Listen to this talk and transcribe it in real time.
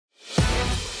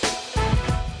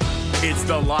It's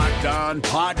the Locked On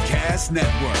Podcast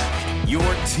Network, your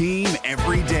team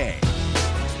every day.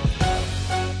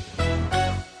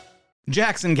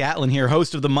 Jackson Gatlin here,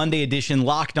 host of the Monday edition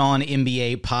Locked On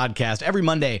NBA podcast. Every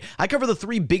Monday, I cover the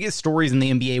three biggest stories in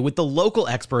the NBA with the local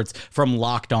experts from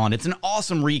Locked On. It's an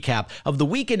awesome recap of the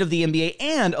weekend of the NBA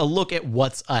and a look at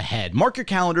what's ahead. Mark your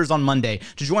calendars on Monday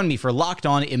to join me for Locked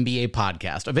On NBA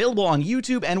podcast, available on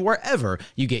YouTube and wherever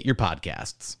you get your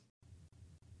podcasts.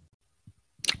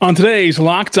 On today's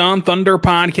Locked On Thunder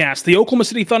podcast, the Oklahoma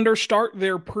City Thunder start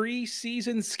their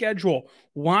preseason schedule.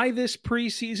 Why this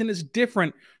preseason is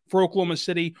different for Oklahoma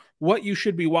City, what you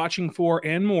should be watching for,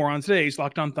 and more on today's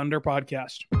Locked On Thunder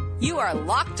podcast. You are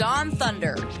Locked On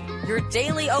Thunder, your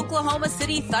daily Oklahoma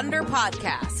City Thunder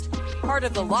podcast. Part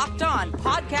of the Locked On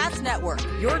Podcast Network,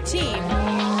 your team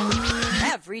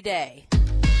every day.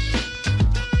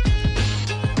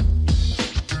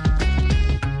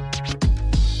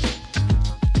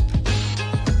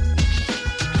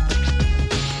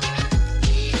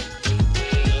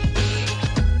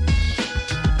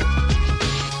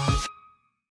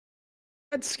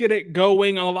 Let's get it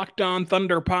going on the Locked On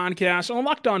Thunder podcast, on the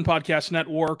Locked On Podcast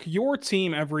Network, your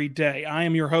team every day. I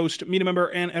am your host, media member,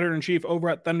 and editor-in-chief over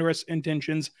at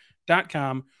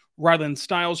thunderousintentions.com, Rylan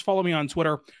Stiles. Follow me on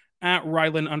Twitter at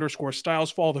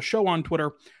Rylan_Stiles. Follow the show on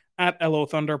Twitter at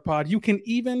LOThunderPod. You can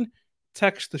even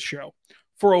text the show,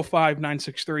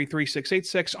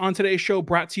 405-963-3686. On today's show,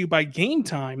 brought to you by Game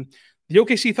Time, the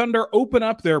OKC Thunder open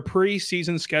up their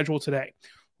preseason schedule today.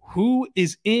 Who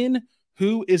is in?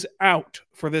 Who is out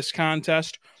for this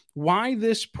contest? Why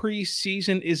this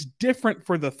preseason is different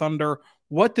for the Thunder?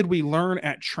 What did we learn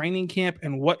at training camp?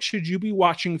 And what should you be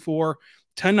watching for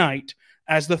tonight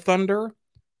as the Thunder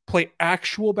play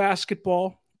actual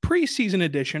basketball, preseason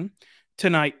edition,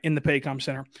 tonight in the Paycom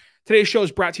Center? Today's show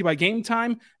is brought to you by Game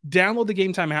Time. Download the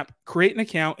Game Time app, create an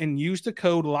account, and use the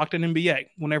code LOCKEDONNBA.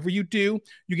 Whenever you do,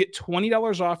 you get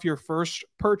 $20 off your first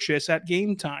purchase at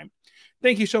Game Time.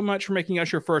 Thank you so much for making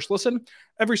us your first listen.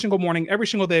 Every single morning, every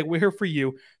single day, we're here for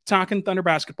you, talking Thunder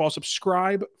basketball.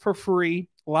 Subscribe for free,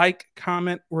 like,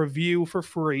 comment, review for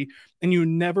free, and you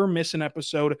never miss an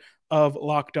episode of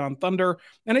Locked On Thunder.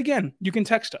 And again, you can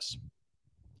text us.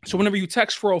 So whenever you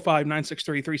text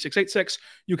 405-963-3686,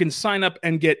 you can sign up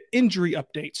and get injury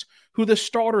updates, who the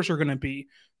starters are going to be,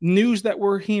 news that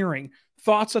we're hearing,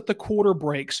 thoughts at the quarter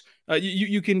breaks.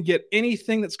 You can get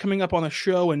anything that's coming up on the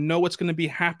show and know what's going to be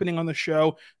happening on the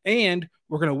show. And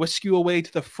we're going to whisk you away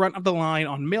to the front of the line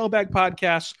on Mailbag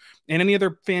Podcasts and any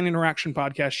other fan interaction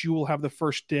podcasts. You will have the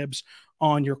first dibs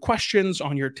on your questions,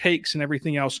 on your takes, and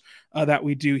everything else that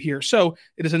we do here. So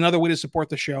it is another way to support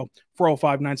the show,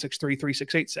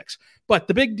 405-963-3686. But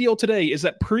the big deal today is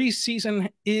that preseason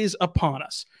is upon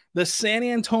us. The San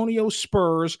Antonio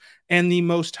Spurs and the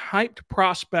most hyped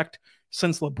prospect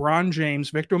since LeBron James,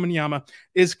 Victor Wembanyama,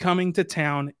 is coming to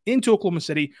town into Oklahoma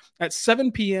City at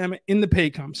 7 p.m. in the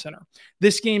Paycom Center.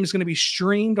 This game is going to be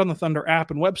streamed on the Thunder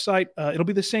app and website. It'll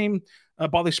be the same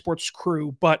Bally Sports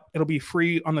crew, but it'll be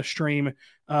free on the stream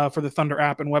for the Thunder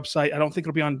app and website. I don't think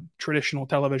it'll be on traditional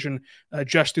television,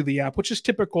 just through the app, which is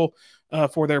typical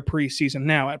for their preseason.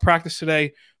 Now, at practice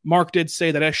today, Mark did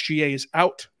say that SGA is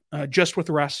out just with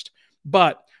rest,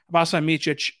 but Vasilij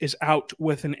Micic is out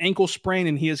with an ankle sprain,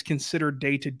 and he is considered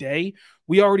day-to-day.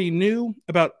 We already knew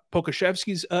about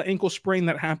Pokashevsky's ankle sprain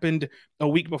that happened a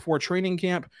week before training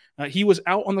camp. He was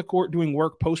out on the court doing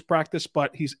work post-practice,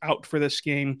 but he's out for this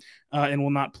game and will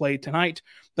not play tonight.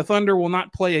 The Thunder will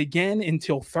not play again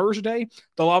until Thursday.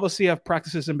 They'll obviously have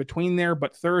practices in between there,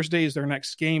 but Thursday is their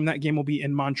next game. That game will be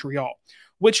in Montreal,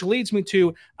 which leads me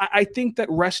to, I think that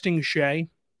resting Shea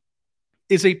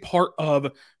is a part of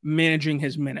managing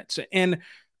his minutes. And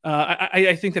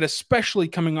I think that especially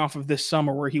coming off of this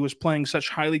summer where he was playing such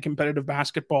highly competitive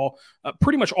basketball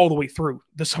pretty much all the way through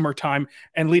the summertime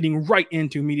and leading right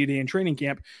into media day and training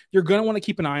camp, you're going to want to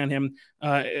keep an eye on him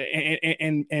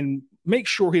and make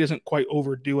sure he doesn't quite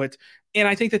overdo it. And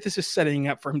I think that this is setting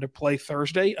up for him to play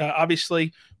Thursday.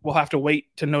 Obviously, we'll have to wait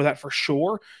to know that for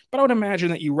sure. But I would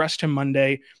imagine that you rest him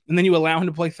Monday and then you allow him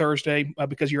to play Thursday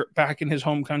because you're back in his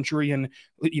home country and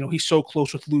he's so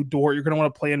close with Lou Dort. You're going to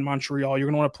want to play in Montreal. You're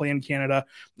going to want to play in Canada.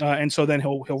 And so then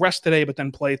he'll rest today, but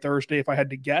then play Thursday if I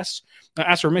had to guess.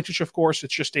 As for Micic, of course,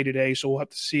 it's just day-to-day. So we'll have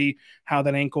to see how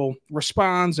that ankle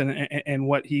responds and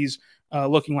what he's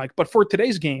looking like. But for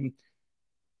today's game,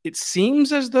 it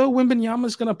seems as though Wembanyama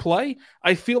is going to play.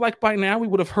 I feel like by now we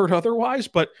would have heard otherwise,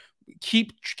 but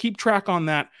keep track on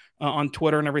that on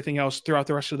Twitter and everything else throughout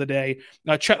the rest of the day.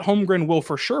 Chet Holmgren will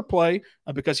for sure play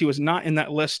because he was not in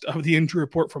that list of the injury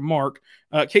report from Mark.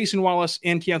 Cason Wallace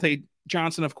and Keontae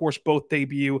Johnson, of course, both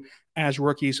debut as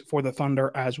rookies for the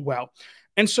Thunder as well.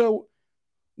 And so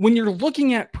when you're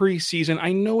looking at preseason,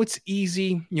 I know it's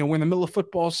easy, we're in the middle of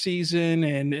football season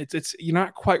and it's you're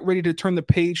not quite ready to turn the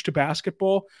page to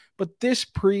basketball, but this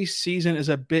preseason is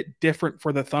a bit different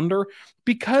for the Thunder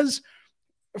because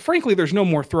frankly, there's no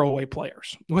more throwaway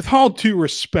players. With all due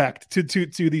respect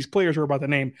to these players we're about to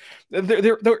name,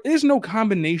 there is no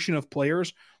combination of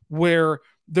players where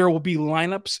there will be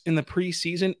lineups in the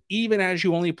preseason, even as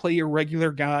you only play your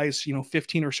regular guys,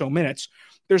 15 or so minutes.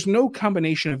 There's no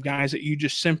combination of guys that you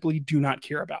just simply do not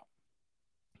care about,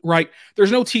 right?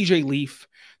 There's no TJ Leaf.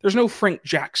 There's no Frank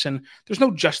Jackson. There's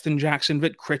no Justin Jackson,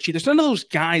 Vic Krejci. There's none of those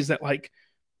guys that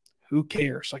who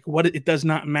cares? It does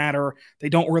not matter. They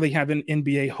don't really have an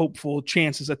NBA hopeful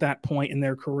chances at that point in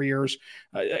their careers.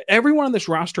 Everyone on this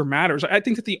roster matters. I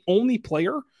think that the only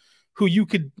player who you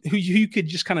could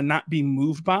just kind of not be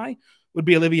moved by would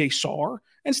be Olivier Sarr.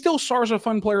 And still, Sarr's a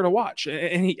fun player to watch,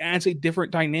 and he adds a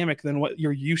different dynamic than what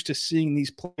you're used to seeing these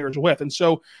players with. And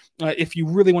so if you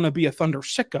really want to be a Thunder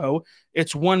sicko,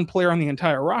 it's one player on the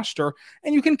entire roster,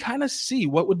 and you can kind of see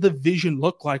what would the vision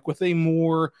look like with a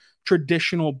more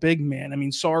traditional big man. I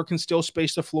mean, Sarr can still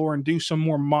space the floor and do some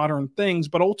more modern things,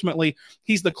 but ultimately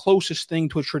he's the closest thing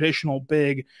to a traditional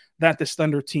big that this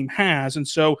Thunder team has. And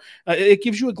so it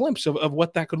gives you a glimpse of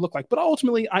what that could look like. But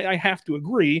ultimately, I have to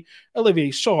agree, Olivier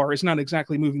Sarr is not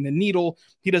exactly moving the needle.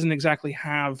 He doesn't exactly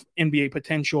have NBA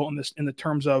potential in the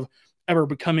terms of ever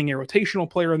becoming a rotational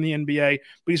player in the NBA,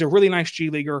 but he's a really nice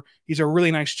G leaguer. He's a really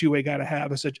nice two-way guy to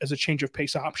have as a change of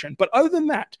pace option. But other than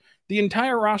that, the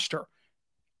entire roster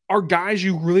are guys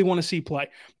you really want to see play.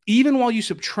 Even while you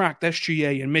subtract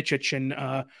SGA and Micic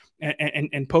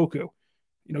and Poku,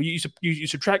 you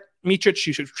subtract Micic,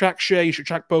 you subtract Shea, you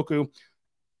subtract Poku.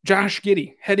 Josh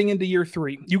Giddey heading into year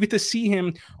 3, you get to see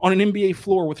him on an NBA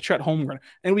floor with Chet Holmgren,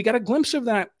 and we got a glimpse of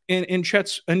that in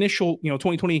Chet's initial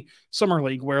 2020 summer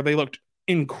league where they looked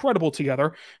incredible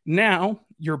together. Now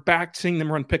you're back seeing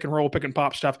them run pick and roll, pick and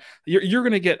pop stuff. You're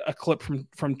going to get a clip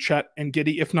from Chet and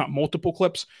Giddey, if not multiple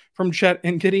clips from Chet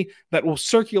and Giddey that will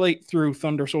circulate through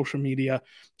Thunder social media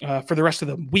for the rest of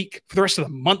the week, for the rest of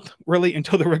the month, really,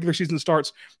 until the regular season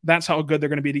starts. That's how good they're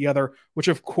going to be together, which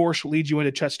of course leads you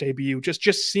into Chet's debut.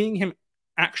 Just seeing him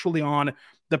actually on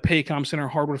the Paycom Center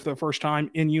hardwood for the first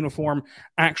time in uniform,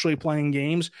 actually playing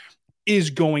games, is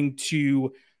going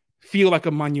to feel like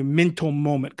a monumental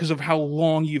moment because of how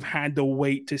long you've had to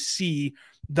wait to see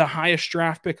the highest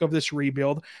draft pick of this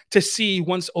rebuild, to see,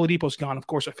 once Oladipo's gone, of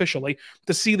course, officially,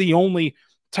 to see the only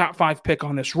top 5 pick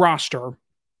on this roster.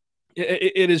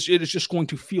 It is just going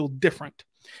to feel different.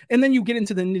 And then you get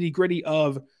into the nitty gritty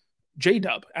of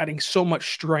J-Dub adding so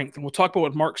much strength. And we'll talk about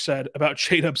what Mark said about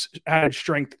J-Dub's added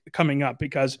strength coming up,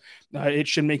 because it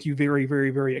should make you very, very,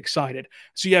 very excited.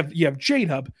 So you have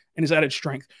J-Dub and his added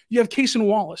strength. You have Cason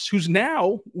Wallace, who's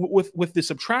now, with the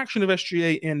subtraction of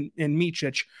SGA and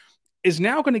Micic, is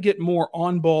now going to get more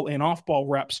on-ball and off-ball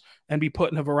reps and be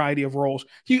put in a variety of roles.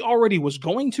 He already was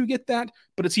going to get that,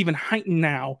 but it's even heightened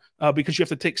now because you have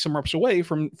to take some reps away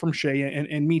from Shea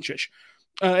and Micic.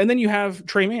 And then you have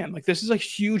Tre Mann. This is a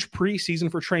huge preseason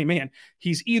for Tre Mann.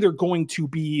 He's either going to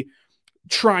be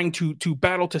trying to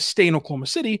battle to stay in Oklahoma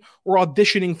City or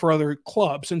auditioning for other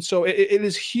clubs. And so it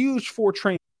is huge for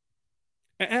Tre Mann.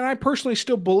 And I personally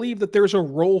still believe that there's a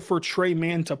role for Tre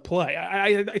Mann to play.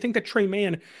 I think that Tre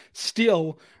Mann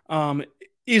still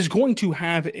is going to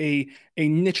have a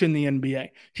niche in the NBA.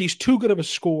 He's too good of a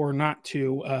scorer not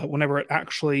to whenever it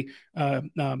actually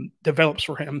develops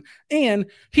for him. And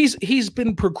he's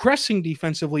been progressing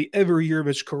defensively every year of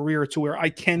his career to where I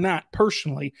cannot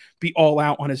personally be all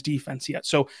out on his defense yet.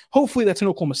 So hopefully that's in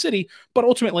Oklahoma City, but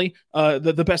ultimately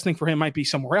the best thing for him might be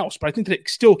somewhere else. But I think that it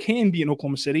still can be in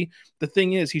Oklahoma City. The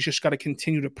thing is, he's just got to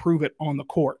continue to prove it on the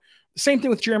court. The same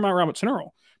thing with Jeremiah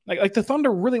Robinson-Earl. Like the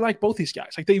Thunder really like both these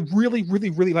guys. They really,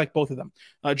 really, really like both of them.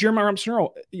 Jeremiah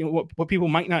Robinson-Earl, what people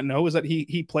might not know is that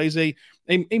he plays a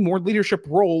more leadership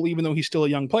role, even though he's still a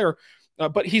young player.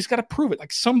 But he's got to prove it.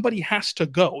 Somebody has to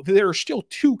go. There are still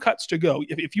 2 cuts to go.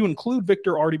 If you include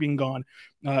Victor already being gone,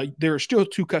 there are still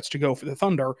 2 cuts to go for the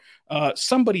Thunder.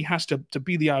 Somebody has to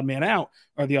be the odd man out,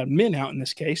 or the odd men out in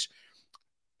this case.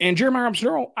 And Jeremiah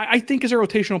Robinson-Earl, I think, is a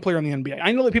rotational player in the NBA.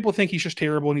 I know that people think he's just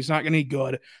terrible and he's not going to be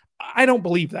good. I don't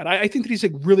believe that. I think that he's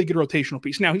a really good rotational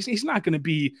piece. Now, he's not going to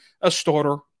be a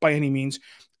starter by any means.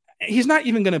 He's not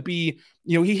even going to be,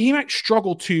 he might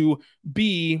struggle to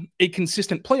be a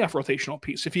consistent playoff rotational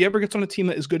piece. If he ever gets on a team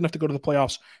that is good enough to go to the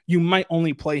playoffs, you might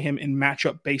only play him in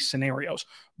matchup-based scenarios.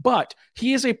 But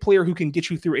he is a player who can get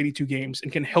you through 82 games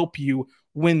and can help you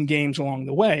win games along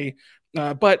the way.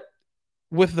 But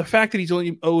with the fact that he's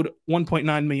only owed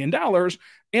 $1.9 million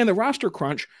and the roster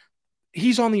crunch,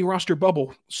 he's on the roster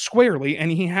bubble squarely, and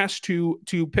he has to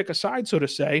pick a side, so to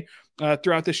say,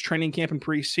 throughout this training camp and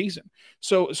preseason.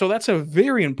 So that's a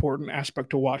very important aspect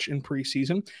to watch in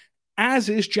preseason, as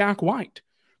is Jack White.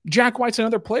 Jack White's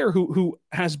another player who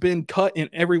has been cut in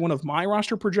every one of my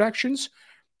roster projections.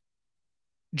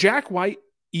 Jack White,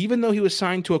 even though he was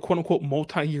signed to a quote-unquote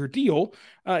multi-year deal,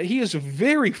 he is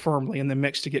very firmly in the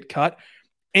mix to get cut.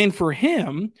 And for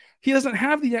him, he doesn't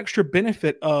have the extra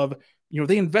benefit of,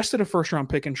 they invested a first-round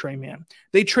pick in Trey Mann.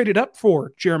 They traded up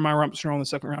for Jeremiah Robinson in the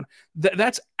second round.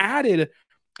 That's added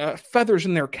feathers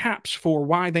in their caps for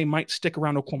why they might stick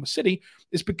around Oklahoma City,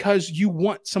 is because you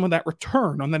want some of that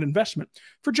return on that investment.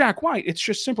 For Jack White, it's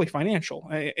just simply financial,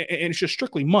 and it's just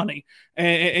strictly money.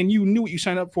 And you knew what you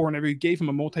signed up for whenever you gave him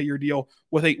a multi-year deal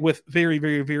with very,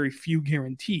 very, very few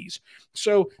guarantees.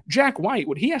 So Jack White,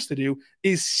 what he has to do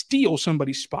is steal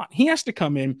somebody's spot. He has to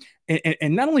come in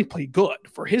and not only play good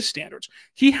for his standards,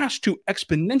 he has to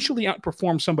exponentially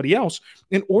outperform somebody else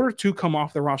in order to come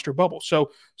off the roster bubble. So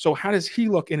how does he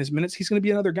look in his minutes? He's going to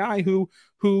be another guy who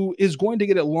is going to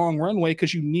get a long runway,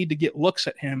 because you need to get looks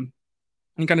at him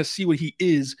and kind of see what he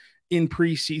is in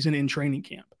preseason, in training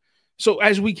camp. So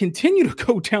as we continue to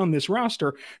go down this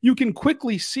roster, you can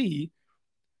quickly see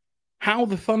how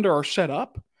the Thunder are set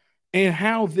up and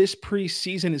how this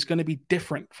preseason is going to be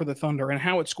different for the Thunder, and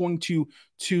how it's going to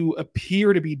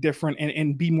appear to be different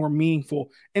and be more meaningful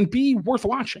and be worth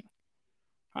watching.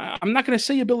 I'm not going to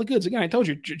say you Billy Goods. Again, I told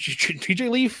you, TJ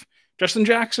Leaf, Justin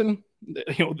Jackson,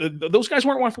 those guys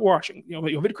weren't worth watching.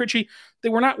 Vid Critchie, they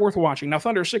were not worth watching. Now,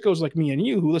 Thunder sickos like me and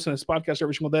you, who listen to this podcast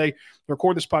every single day,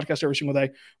 record this podcast every single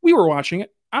day, we were watching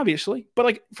it, obviously. But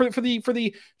like for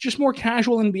the just more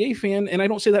casual NBA fan, and I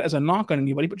don't say that as a knock on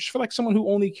anybody, but just for like someone who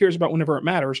only cares about whenever it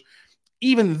matters,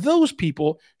 even those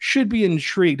people should be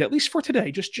intrigued, at least for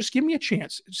today. Just give me a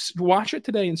chance. Just watch it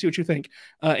today and see what you think.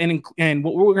 And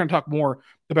we're going to talk more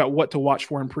about what to watch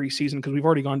for in preseason, because we've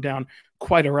already gone down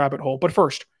quite a rabbit hole. But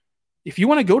first, if you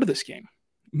want to go to this game,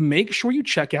 make sure you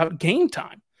check out Game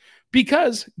Time,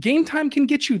 because Game Time can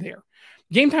get you there.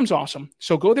 Game Time's awesome.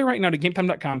 So go there right now to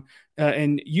gametime.com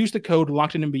and use the code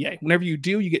LOCKEDONNBA. Whenever you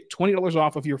do, you get $20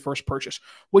 off of your first purchase.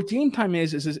 What Game Time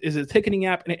is a ticketing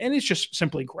app, and it's just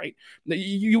simply great.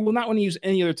 You will not want to use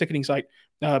any other ticketing site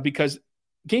because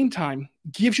Game Time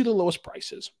gives you the lowest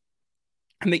prices.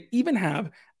 And they even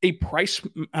have a price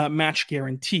match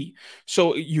guarantee.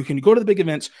 So you can go to the big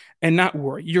events and not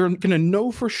worry. You're going to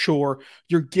know for sure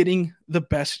you're getting the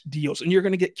best deals, and you're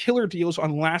going to get killer deals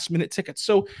on last-minute tickets.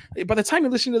 So by the time you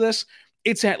listen to this,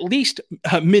 it's at least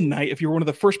midnight if you're one of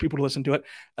the first people to listen to it.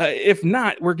 If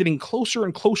not, we're getting closer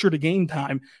and closer to game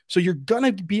time. So you're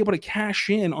going to be able to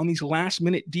cash in on these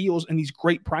last-minute deals and these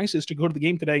great prices to go to the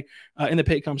game today in the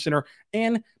Paycom Center.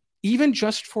 And even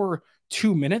just for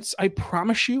 2 minutes, I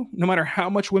promise you, no matter how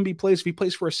much Wemby plays, if he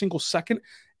plays for a single second,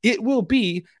 it will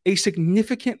be a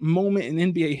significant moment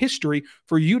in NBA history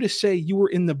for you to say you were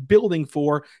in the building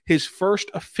for his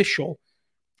first official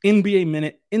NBA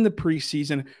minute in the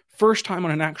preseason, first time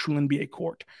on an actual NBA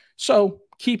court. So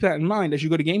keep that in mind as you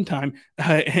go to Game Time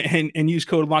and use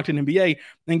code LOCKEDONNBA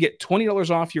and get $20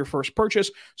 off your first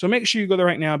purchase. So make sure you go there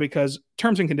right now, because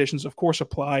terms and conditions, of course,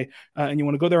 apply. And you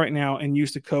want to go there right now and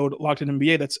use the code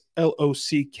LOCKEDONNBA. That's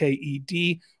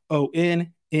LOCKEDONNBA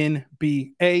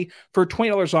for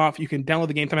 $20 off. You can download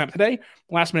the Game Time app today.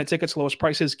 Last minute tickets, lowest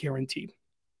prices guaranteed.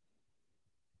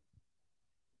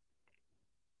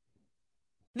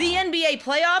 The NBA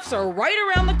playoffs are right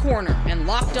around the corner, and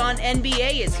Locked On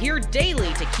NBA is here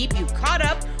daily to keep you caught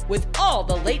up with all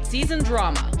the late season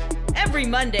drama. Every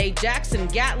Monday, Jackson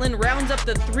Gatlin rounds up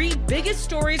the 3 biggest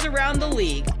stories around the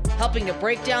league, helping to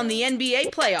break down the NBA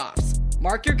playoffs.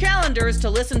 Mark your calendars to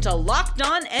listen to Locked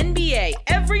On NBA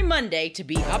every Monday to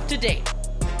be up to date.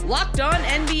 Locked On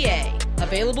NBA,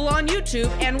 available on YouTube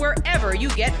and wherever you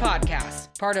get podcasts.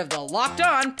 Part of the Locked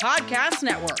On Podcast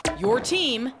Network, your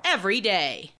team every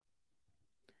day.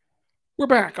 We're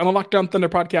back on the Locked On Thunder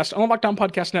podcast, on the Locked On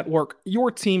Podcast Network, your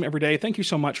team every day. Thank you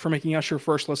so much for making us your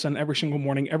first listen every single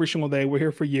morning, every single day. We're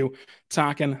here for you,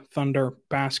 talking Thunder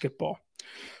basketball.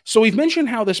 So we've mentioned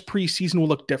how this preseason will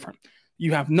look different.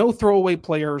 You have no throwaway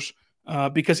players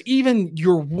because even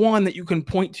your one that you can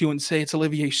point to and say it's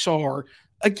Olivier Sarr,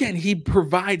 again, he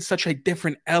provides such a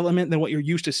different element than what you're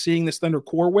used to seeing this Thunder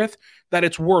core with, that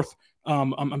it's worth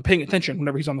I'm paying attention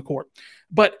whenever he's on the court.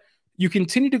 But you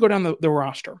continue to go down the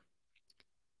roster.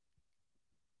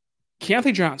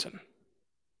 Keontae Johnson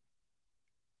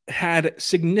had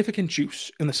significant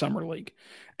juice in the summer league.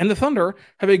 And the Thunder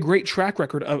have a great track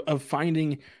record of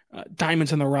finding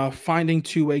diamonds in the rough, finding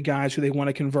two-way guys who they want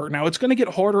to convert. Now, it's going to get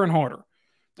harder and harder.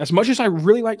 As much as I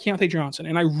really like Keontae Johnson,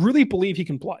 and I really believe he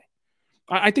can play,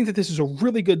 I think that this is a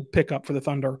really good pickup for the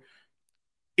Thunder.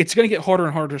 It's going to get harder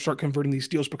and harder to start converting these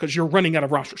deals because you're running out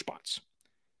of roster spots.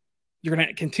 You're going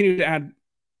to continue to add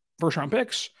first-round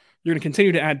picks. You're going to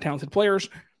continue to add talented players,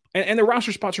 and the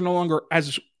roster spots are no longer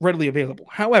as readily available.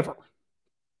 However,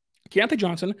 Keontae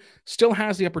Johnson still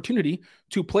has the opportunity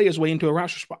to play his way into a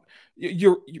roster spot.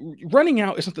 You're running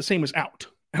out isn't the same as out.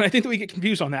 And I think that we get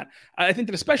confused on that. I think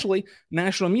that especially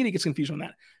national media gets confused on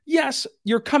that. Yes,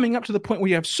 you're coming up to the point where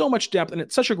you have so much depth, and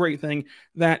it's such a great thing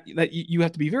that you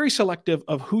have to be very selective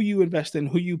of who you invest in,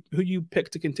 who you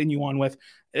pick to continue on with,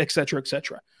 et cetera, et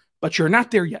cetera. But you're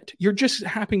not there yet. You're just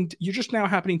now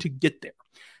happening to get there.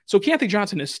 So Keontae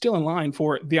Johnson is still in line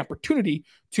for the opportunity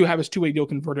to have his two-way deal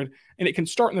converted, and it can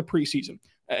start in the preseason.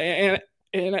 And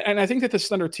I think that this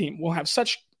Thunder team will have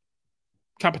such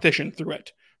competition through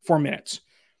it for minutes.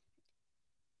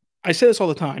 I say this all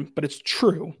the time, but it's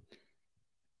true.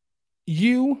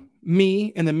 You,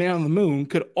 me, and the man on the moon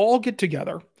could all get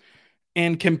together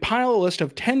and compile a list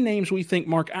of 10 names we think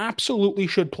Mark absolutely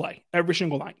should play every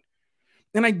single night.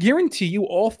 And I guarantee you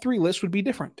all three lists would be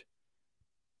different.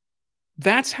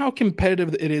 That's how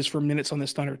competitive it is for minutes on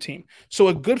this Thunder team. So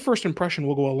a good first impression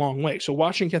will go a long way. So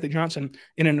watching Keontae Johnson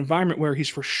in an environment where he's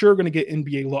for sure going to get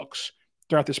NBA looks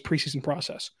throughout this preseason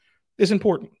process is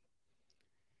important.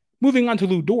 Moving on to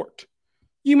Lou Dort.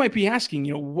 You might be asking,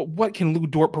 what can Lou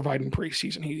Dort provide in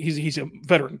preseason? He's a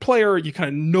veteran player. You kind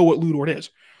of know what Lou Dort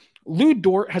is. Lou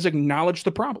Dort has acknowledged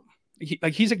the problem.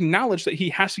 He's acknowledged that he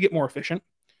has to get more efficient.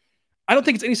 I don't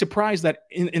think it's any surprise that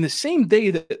in the same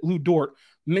day that Lou Dort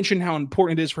mentioned how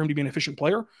important it is for him to be an efficient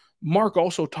player, Mark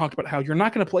also talked about how you're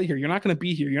not going to play here, you're not going to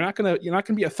be here, you're not going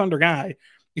to be a Thunder guy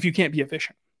if you can't be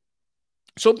efficient.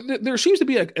 So there seems to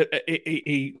be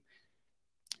a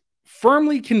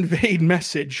firmly conveyed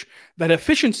message that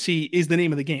efficiency is the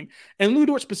name of the game. And Lou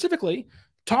Dort specifically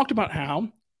talked about how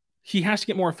he has to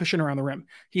get more efficient around the rim.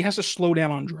 He has to slow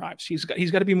down on drives. He's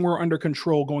got to be more under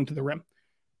control going to the rim.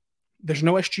 There's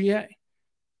no SGA.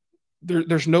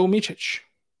 There's no Micic.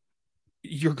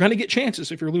 You're going to get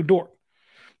chances if you're Lou Dort.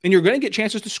 And you're going to get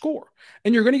chances to score.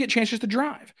 And you're going to get chances to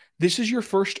drive. This is your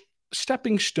first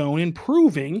stepping stone in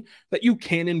proving that you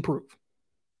can improve.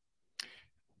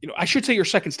 I should say your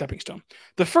second stepping stone.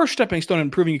 The first stepping stone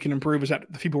in proving you can improve is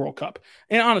at the FIBA World Cup.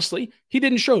 And honestly, he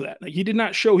didn't show that. He did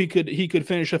not show he could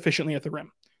finish efficiently at the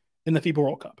rim in the FIBA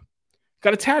World Cup.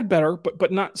 Got a tad better,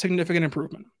 but not significant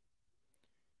improvement.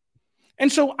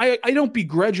 And so I don't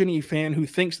begrudge any fan who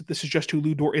thinks that this is just who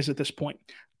Lou Dort is at this point.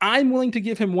 I'm willing to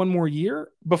give him one more year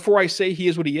before I say he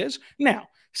is what he is. Now,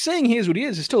 saying he is what he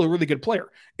is still a really good player.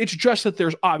 It's just that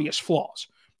there's obvious flaws.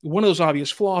 One of those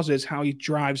obvious flaws is how he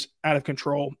drives out of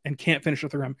control and can't finish at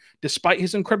the rim. Despite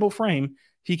his incredible frame,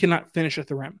 he cannot finish at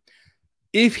the rim.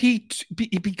 If he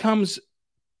becomes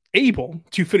able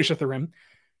to finish at the rim,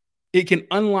 it can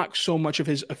unlock so much of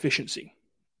his efficiency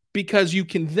because you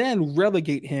can then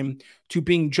relegate him to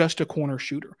being just a corner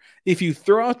shooter. If you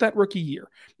throw out that rookie year,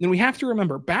 and we have to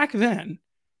remember back then,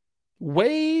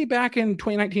 way back in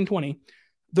 2019-20,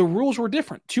 the rules were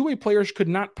different. Two-way players could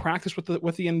not practice with the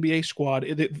NBA squad.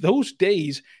 Those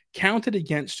days counted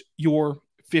against your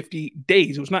 50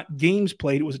 days. It was not games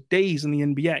played. It was days in the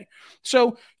NBA.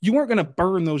 So you weren't going to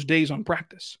burn those days on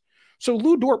practice. So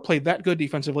Lou Dort played that good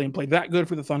defensively and played that good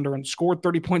for the Thunder and scored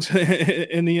 30 points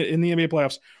in the NBA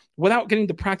playoffs without getting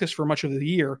to practice for much of the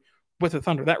year with the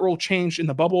Thunder. That rule changed in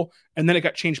the bubble, and then it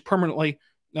got changed permanently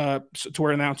to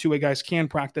where now two-way guys can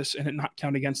practice and it not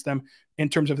count against them in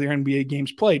terms of their NBA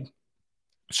games played.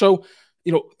 So,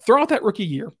 throughout that rookie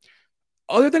year,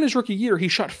 other than his rookie year, he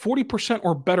shot 40%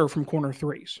 or better from corner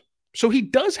threes. So he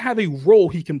does have a role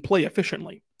he can play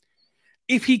efficiently.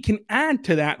 If he can add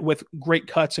to that with great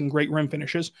cuts and great rim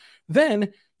finishes,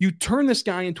 then you turn this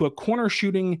guy into a corner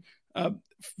shooting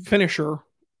finisher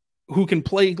who can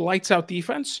play lights out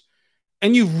defense,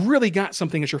 and you've really got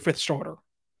something as your fifth starter.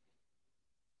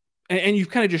 And you've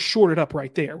kind of just shorted up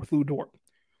right there with Lou Dort.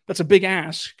 That's a big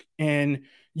ask, and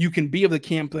you can be of the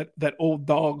camp that old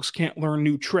dogs can't learn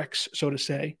new tricks, so to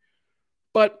say.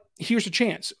 But here's a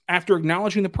chance. After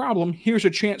acknowledging the problem, here's a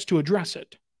chance to address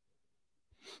it.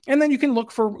 And then you can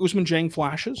look for Usman Jang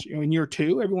flashes. In year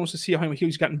two, everyone wants to see how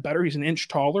he's gotten better. He's an inch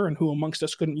taller, and who amongst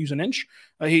us couldn't use an inch?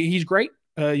 He's great.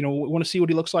 We want to see what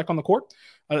he looks like on the court.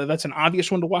 That's an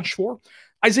obvious one to watch for.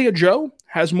 Isaiah Joe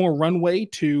has more runway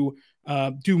to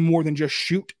do more than just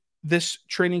shoot this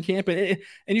training camp. And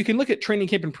you can look at training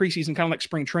camp and preseason kind of like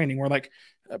spring training, where like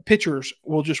pitchers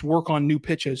will just work on new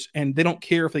pitches and they don't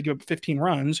care if they give up 15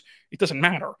 runs. It doesn't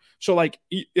matter. So like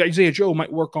Isaiah Joe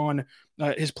might work on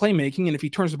his playmaking, and if he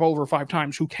turns the ball over 5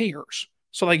 times, who cares?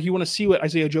 So like you want to see what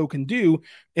Isaiah Joe can do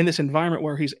in this environment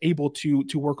where he's able to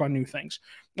work on new things.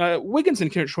 Wiggins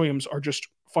and Kenrich Williams are just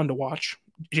fun to watch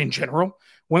in general.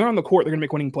 When they're on the court, they're going to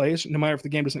make winning plays, no matter if the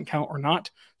game doesn't count or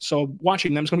not. So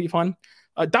watching them is going to be fun.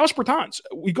 Davis Bertans,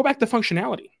 we go back to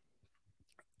functionality.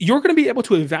 You're going to be able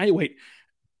to evaluate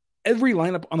every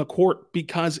lineup on the court,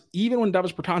 because even when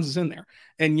Davis Bertans is in there,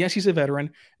 and yes, he's a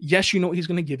veteran, yes, you know what he's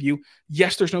going to give you,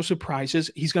 yes, there's no surprises,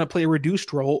 he's going to play a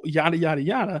reduced role, yada, yada,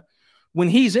 yada. When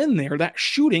he's in there, that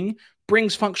shooting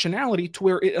brings functionality to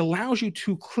where it allows you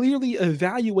to clearly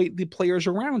evaluate the players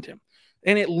around him.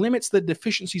 And it limits the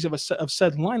deficiencies of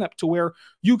said lineup to where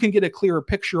you can get a clearer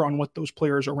picture on what those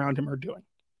players around him are doing.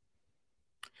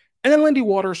 And then Lindy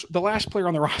Waters, the last player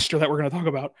on the roster that we're going to talk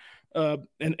about,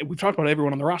 and we've talked about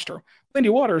everyone on the roster. Lindy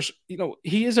Waters,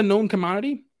 he is a known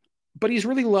commodity, but he's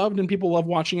really loved and people love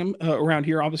watching him around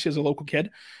here, obviously as a local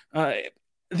kid.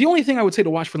 The only thing I would say to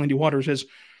watch for Lindy Waters is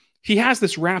he has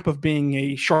this rap of being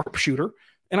a sharpshooter,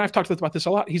 and I've talked about this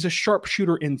a lot. He's a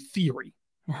sharpshooter in theory,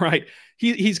 right?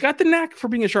 He's got the knack for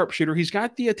being a sharpshooter. He's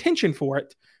got the attention for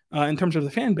it in terms of the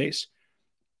fan base,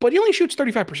 but he only shoots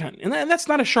 35%, and that's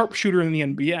not a sharpshooter in the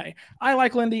NBA. I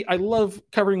like Lindy. I love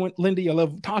covering Lindy. I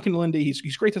love talking to Lindy.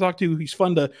 He's great to talk to. He's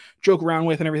fun to joke around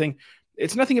with and everything.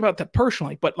 It's nothing about that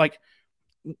personally, but like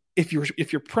if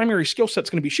your primary skill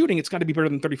set's going to be shooting, it's got to be better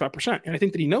than 35%. And I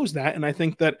think that he knows that. And I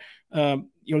think that,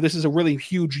 this is a really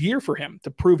huge year for him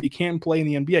to prove he can play in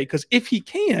the NBA. Because if he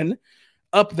can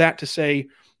up that to say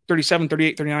 37,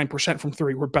 38, 39% from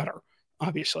three, we're better,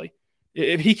 obviously.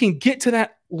 If he can get to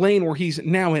that lane where he's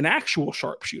now an actual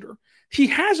sharpshooter, he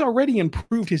has already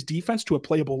improved his defense to a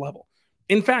playable level.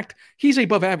 In fact, he's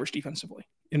above average defensively,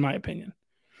 in my opinion.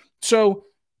 So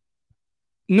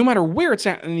no matter where it's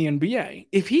at in the NBA,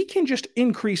 if he can just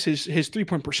increase his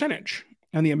three-point percentage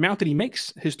and the amount that he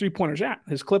makes his three-pointers at,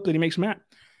 his clip that he makes them at,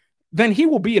 then he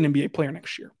will be an NBA player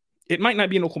next year. It might not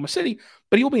be in Oklahoma City,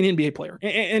 but he will be an NBA player.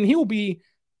 And he will be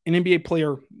an NBA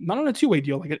player, not on a two-way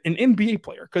deal, like an NBA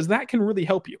player, because that can really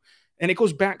help you. And it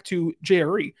goes back to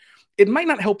JRE. It might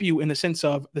not help you in the sense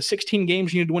of the 16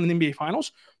 games you need to win in the NBA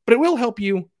Finals, but it will help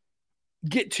you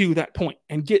get to that point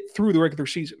and get through the regular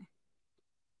season.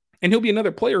 And he'll be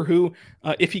another player who,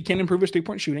 if he can improve his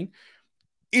three-point shooting,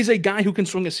 is a guy who can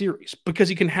swing a series because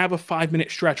he can have a 5-minute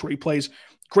stretch where he plays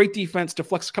great defense,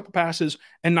 deflects a couple passes,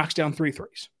 and knocks down 3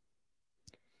 threes.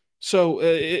 So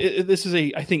this is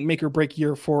I think, make or break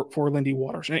year for Lindy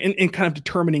Waters and kind of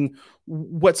determining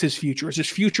what's his future. Is his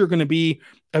future going to be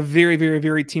a very, very,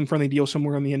 very team-friendly deal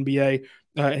somewhere in the NBA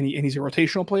and he's a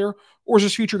rotational player? Or is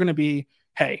his future going to be,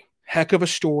 hey, heck of a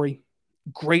story,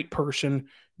 great person,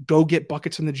 go get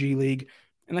buckets in the G League?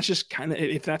 And that's just kind of,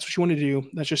 if that's what you want to do,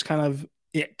 that's just kind of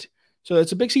it. So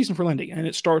it's a big season for Lindy, and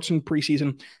it starts in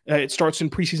preseason. It starts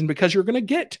in preseason because you're going to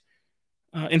get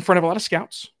in front of a lot of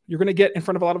scouts. You're going to get in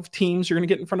front of a lot of teams. You're going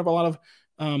to get in front of a lot of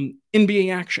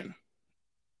NBA action.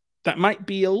 That might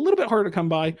be a little bit harder to come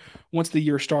by once the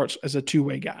year starts as a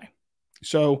two-way guy.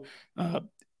 So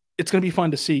it's going to be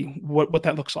fun to see what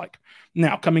that looks like.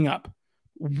 Now, coming up,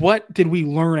 what did we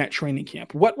learn at training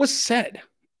camp? What was said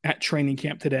at training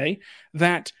camp today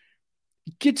that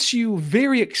gets you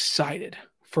very excited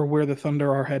for where the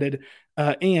Thunder are headed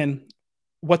and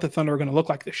what the Thunder are going to look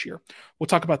like this year? We'll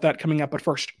talk about that coming up. But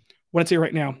first, what I'd say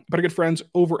right now about our good friends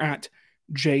over at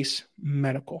Jace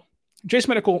Medical. Jace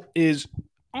Medical is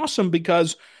awesome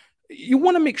because you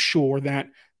want to make sure that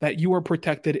you are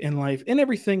protected in life in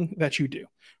everything that you do,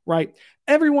 right?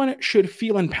 Everyone should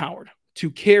feel empowered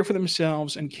to care for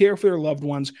themselves and care for their loved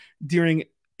ones during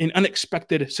an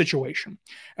unexpected situation.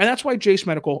 And that's why Jace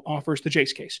Medical offers the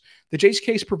Jace Case. The Jace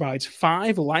Case provides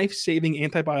 5 life-saving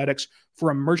antibiotics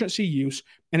for emergency use,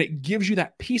 and it gives you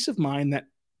that peace of mind that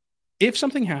if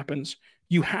something happens,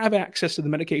 you have access to the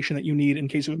medication that you need in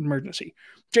case of an emergency.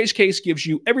 Jace Case gives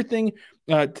you everything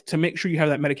to make sure you have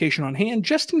that medication on hand,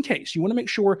 just in case. You want to make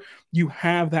sure you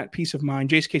have that peace of mind.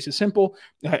 Jace Case is simple,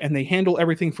 and they handle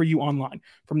everything for you online,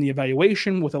 from the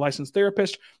evaluation with a licensed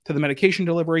therapist to the medication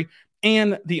delivery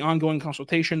and the ongoing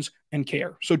consultations and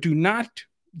care. So do not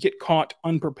get caught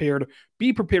unprepared.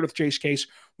 Be prepared with Jace Case.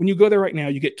 When you go there right now,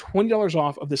 you get $20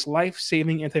 off of this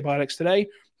life-saving antibiotics today.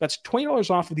 That's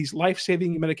 $20 off of these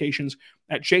life-saving medications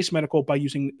at Jace Medical by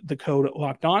using the code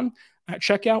LOCKEDON at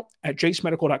checkout at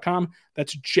jacemedical.com.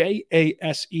 That's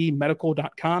JASE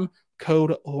medical.com,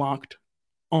 code LOCKED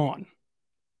ON.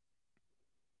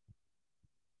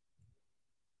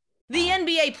 The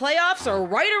NBA playoffs are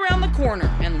right around the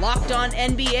corner, and Locked On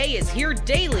NBA is here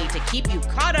daily to keep you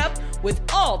caught up with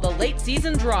all the late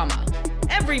season drama.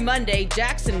 Every Monday,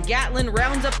 Jackson Gatlin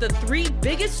rounds up the 3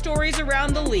 biggest stories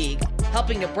around the league,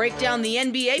 helping to break down the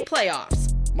NBA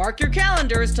playoffs. Mark your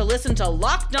calendars to listen to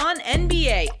Locked On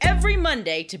NBA every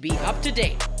Monday to be up to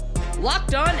date.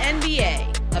 Locked On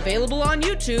NBA, available on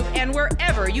YouTube and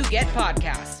wherever you get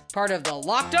podcasts. Part of the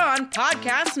Locked On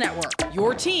Podcast Network,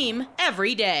 your team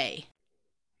every day.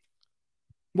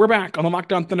 We're back on the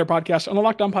Locked On Thunder podcast, on the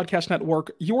Locked On Podcast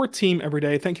Network, your team every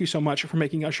day. Thank you so much for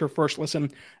making us your first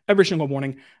listen every single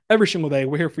morning, every single day.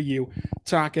 We're here for you,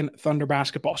 talking Thunder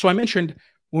basketball. So I mentioned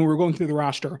when we were going through the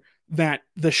roster that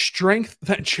the strength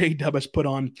that J-Dub has put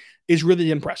on is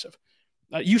really impressive.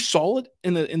 You saw it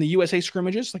in the USA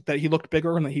scrimmages, like that he looked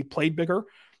bigger and that he played bigger.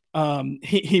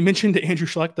 He mentioned to Andrew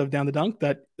Schlecht of Down the Dunk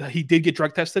that he did get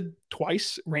drug tested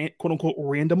twice, quote unquote,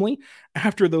 randomly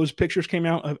after those pictures came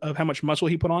out of how much muscle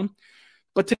he put on.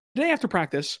 But today after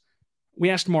practice, we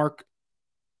asked Mark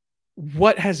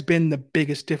what has been the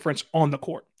biggest difference on the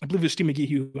court. I believe it was Steve McGee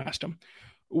who asked him.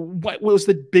 What was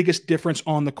the biggest difference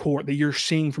on the court that you're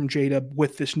seeing from J-Dub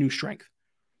with this new strength?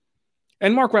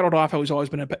 And Mark rattled off how he's always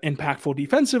been impactful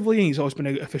defensively, and he's always been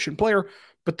an efficient player.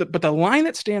 But the line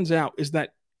that stands out is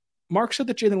that Mark said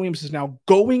that Jalen Williams is now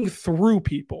going through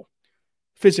people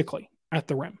physically at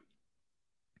the rim.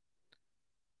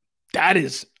 That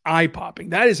is eye-popping.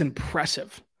 That is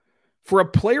impressive. For a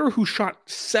player who shot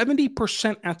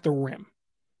 70% at the rim,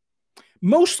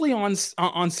 mostly on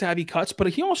savvy cuts, but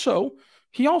he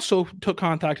also took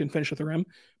contact and finished at the rim,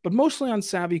 but mostly on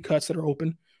savvy cuts that are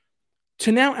open,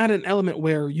 to now add an element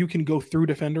where you can go through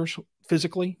defenders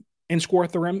physically and score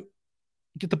at the rim,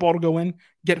 get the ball to go in,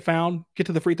 get fouled, get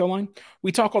to the free throw line.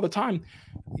 We talk all the time.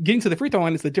 Getting to the free throw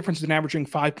line is the difference in averaging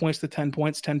 5 points to 10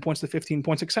 points, 10 points to 15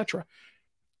 points, etc.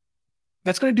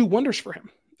 That's going to do wonders for him.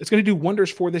 It's going to do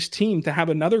wonders for this team to have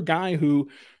another guy who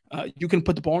you can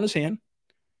put the ball in his hand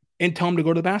and tell him to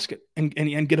go to the basket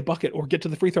and get a bucket or get to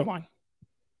the free throw line.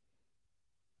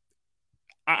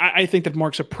 I think that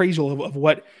Mark's appraisal of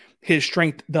what his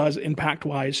strength does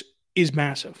impact-wise is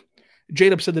massive.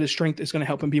 J-Dub said that his strength is going to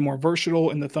help him be more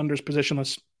versatile in the Thunder's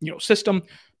positionless, system,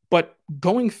 but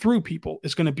going through people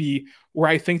is going to be where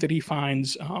I think that he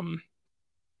finds, some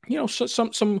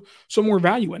more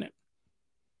value in it.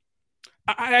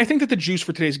 I think that the juice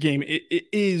for today's game it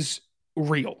is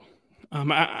real.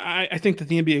 I think that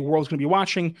the NBA world is going to be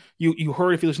watching. You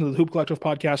heard, if you listen to the Hoop Collective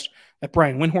podcast, that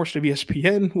Brian Windhorst of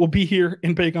ESPN will be here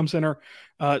in Paycom Center.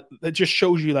 That just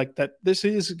shows you like that this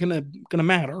is going to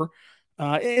matter.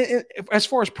 As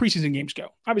far as preseason games go,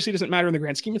 obviously it doesn't matter in the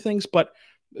grand scheme of things, but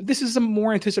this is a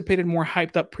more anticipated, more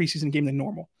hyped up preseason game than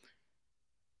normal.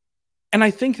 And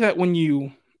I think that when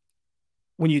you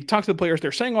talk to the players,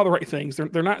 they're saying all the right things.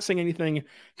 They're not saying anything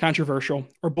controversial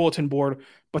or bulletin board,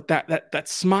 but that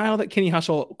smile that Kenny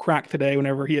Hustle cracked today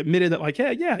whenever he admitted that, like,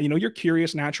 yeah, you're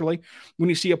curious naturally when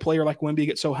you see a player like Wemby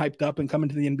get so hyped up and come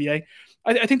into the NBA.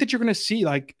 I think that you're going to see,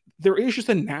 like, there is just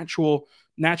a natural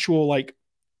like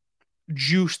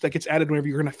juice that gets added whenever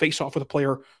you're going to face off with a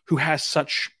player who has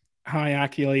such high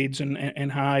accolades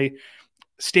and high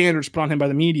standards put on him by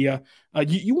the media.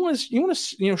 You want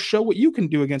to show what you can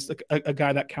do against a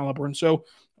guy that caliber. And so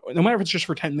no matter if it's just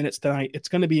for 10 minutes tonight, it's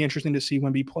going to be interesting to see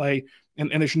Wemby play. And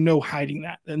there's no hiding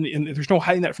that. And there's no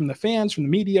hiding that from the fans, from the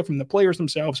media, from the players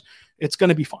themselves. It's going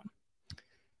to be fun.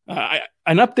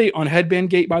 An update on Headband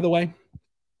Gate, by the way,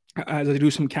 as I do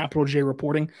some capital J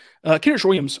reporting. Victor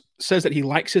Williams says that he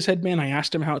likes his headband. I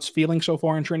asked him how it's feeling so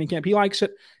far in training camp. He likes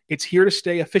it. It's here to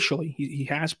stay officially. He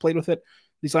has played with it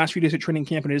these last few days at training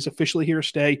camp, and it is officially here to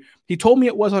stay. He told me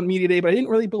it was on media day, but I didn't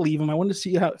really believe him. I wanted to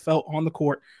see how it felt on the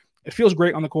court. It feels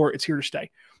great on the court. It's here to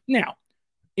stay. Now,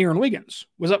 Aaron Wiggins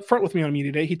was up front with me on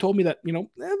media day. He told me that,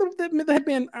 the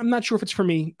headband, I'm not sure if it's for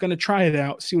me. Going to try it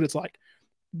out, see what it's like.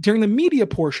 During the media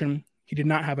portion, he did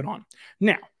not have it on.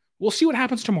 Now, we'll see what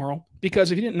happens tomorrow,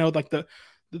 because if you didn't know, like the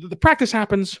practice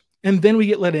happens and then we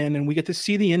get let in and we get to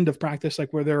see the end of practice,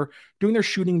 like where they're doing their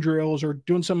shooting drills or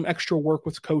doing some extra work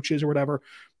with coaches or whatever.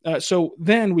 So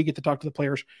then we get to talk to the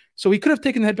players. So he could have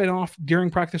taken the headband off during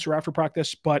practice or after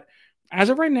practice, but as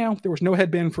of right now, there was no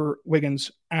headband for Wiggins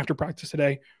after practice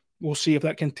today. We'll see if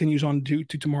that continues on to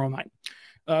tomorrow night.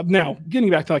 Now,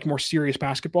 getting back to like more serious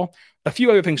basketball, a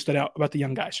few other things stood out about the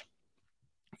young guys.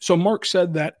 So Mark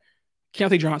said that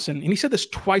Keontae Johnson, and he said this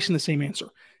twice in the same answer,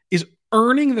 is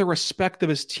earning the respect of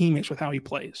his teammates with how he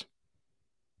plays.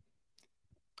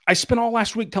 I spent all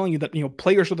last week telling you that,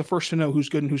 players are the first to know who's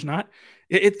good and who's not.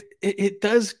 It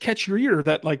does catch your ear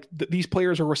that these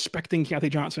players are respecting Keontae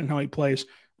Johnson and how he plays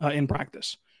in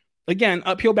practice. Again,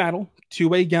 uphill battle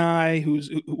to a guy who's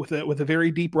with a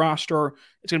very deep roster.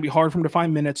 It's going to be hard for him to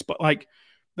find minutes, but like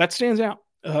that stands out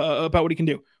about what he can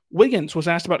do. Wiggins was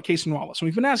asked about Cason Wallace. And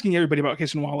we've been asking everybody about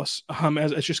Cason Wallace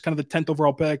as just kind of the 10th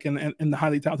overall pick and the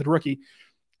highly talented rookie.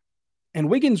 And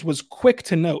Wiggins was quick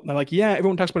to note, like, yeah,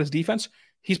 everyone talks about his defense.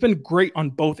 He's been great on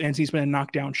both ends. He's been a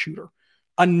knockdown shooter.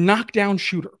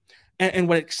 And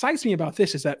what excites me about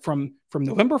this is that from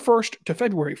November 1st to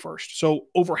February 1st, so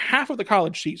over half of the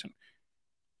college season,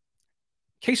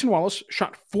 Cason Wallace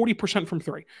shot 40% from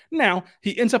three. Now,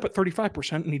 he ends up at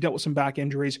 35%, and he dealt with some back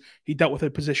injuries. He dealt with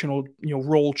a positional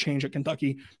role change at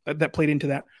Kentucky that played into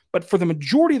that. But for the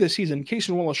majority of the season,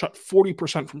 Cason Wallace shot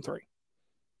 40% from three.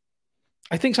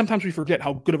 I think sometimes we forget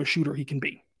how good of a shooter he can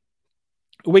be.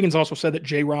 Wiggins also said that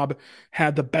J-Rob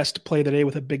had the best play of the day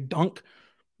with a big dunk.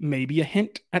 Maybe a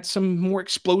hint at some more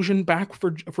explosion back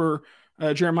for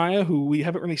Jeremiah, who we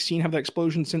haven't really seen have that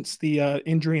explosion since the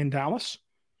injury in Dallas.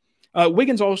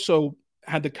 Wiggins also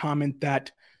had the comment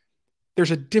that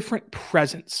there's a different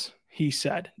presence, he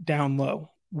said, down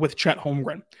low with Chet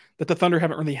Holmgren that the Thunder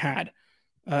haven't really had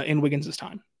in Wiggins'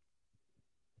 time.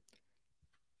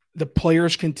 The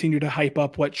players continue to hype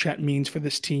up what Chet means for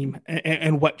this team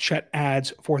and what Chet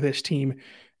adds for this team,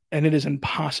 and it is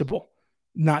impossible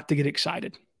not to get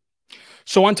excited.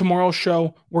 So on tomorrow's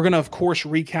show, we're going to, of course,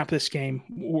 recap this game.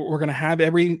 We're going to have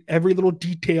every little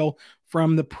detail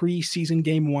from the preseason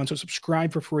game one. So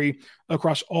subscribe for free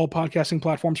across all podcasting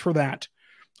platforms for that.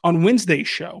 On Wednesday's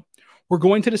show, we're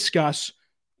going to discuss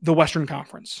the Western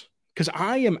Conference because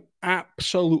I am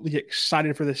absolutely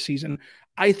excited for this season.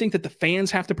 I think that the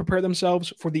fans have to prepare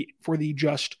themselves for the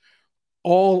just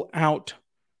all out,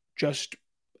 just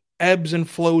ebbs and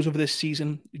flows of this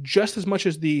season, just as much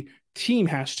as the team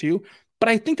has to. But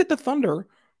I think that the Thunder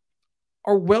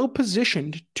are well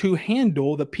positioned to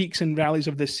handle the peaks and valleys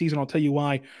of this season. I'll tell you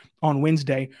why on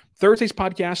Wednesday. Thursday's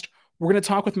podcast, we're going to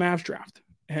talk with Mavs draft.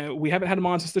 We haven't had him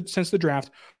on since the draft.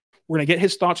 We're going to get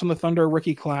his thoughts on the Thunder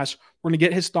rookie class. We're going to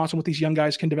get his thoughts on what these young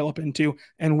guys can develop into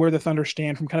and where the Thunder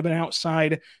stand from kind of an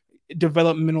outside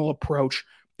developmental approach.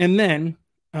 And then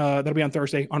that'll be on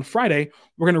Thursday. On Friday,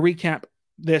 we're going to recap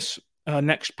this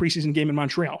next preseason game in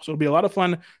Montreal. So it'll be a lot of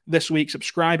fun this week.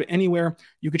 Subscribe anywhere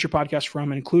you get your podcast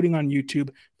from, including on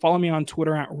YouTube. Follow me on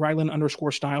Twitter at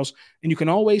Rylan_Styles. And you can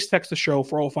always text the show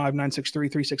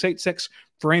 405-963-3686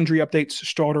 for injury updates,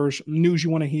 starters, news you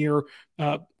want to hear,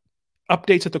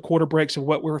 updates at the quarter breaks of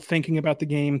what we're thinking about the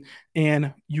game.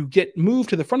 And you get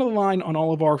moved to the front of the line on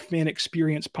all of our fan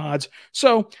experience pods.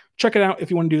 So check it out if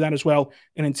you want to do that as well.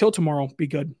 And until tomorrow, be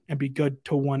good and be good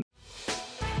to one.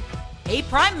 Hey,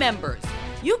 Prime members,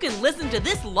 you can listen to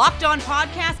this Locked On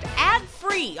podcast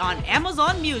ad-free on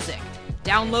Amazon Music.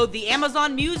 Download the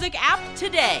Amazon Music app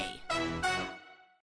today.